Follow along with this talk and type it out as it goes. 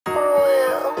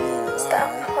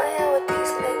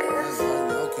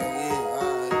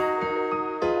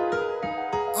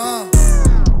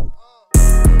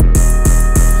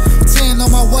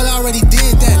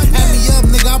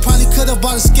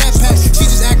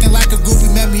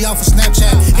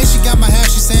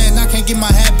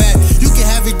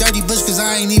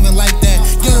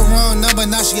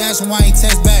asking why I ain't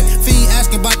text back. Fiend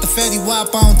asking about the fatty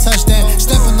wop, I don't touch that.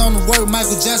 Stepping on the work,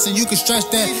 Michael Jackson, you can stretch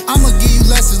that. I'ma give you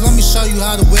lessons, let me show you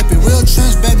how to whip it. Real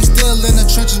trench, baby, still in the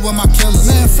trenches with my killers.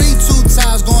 Man, free 2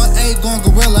 times, going 8, going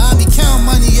gorilla. I be counting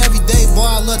money every day, boy,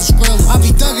 I love the skrilla. I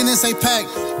be thugging in say pack,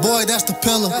 boy, that's the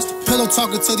pillar. Pillow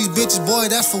talking to these bitches,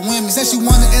 boy, that's for women. Said she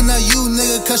want an NLU,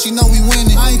 nigga, cause she know we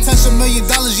winning. I ain't touched $1 million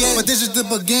yet, but this is the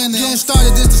beginning. Getting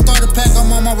started, this the starter pack, I'm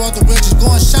on my road to riches.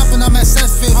 Going shopping, I'm at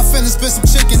Set-Fit. I'm finna spit some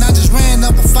chicken, I just ran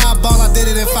up a 5 ball, I did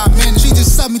it in 5 minutes. She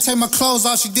just subbed me, take my clothes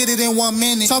off, she did it in 1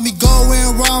 minute. Told me go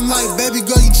in raw, I'm like, baby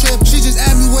girl, you trippin'. She just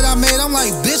asked me what I made, I'm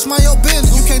like, bitch, mind your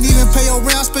business. You can't even pay your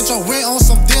rent, I spent your rent on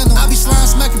some dinner. I be slime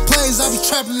smacking plays, I be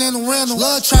trapping in the rental.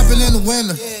 Love trapping in the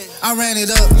winter, I ran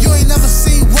it up. You ain't never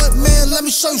seen what, man, let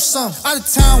me show you something. Out of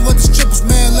town with the strippers,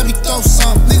 man, let me throw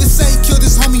some. Niggas say he killed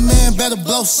this homie, man, better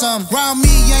blow some. Round me,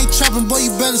 you ain't trapping, boy,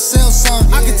 you better sell some.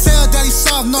 I can tell that he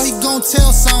soft, know he gon'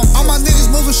 tell some. All my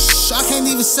niggas moving, I can't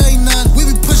even say nothing. We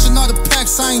be pushing all the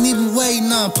packs, I ain't even weighing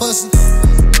none, pussy.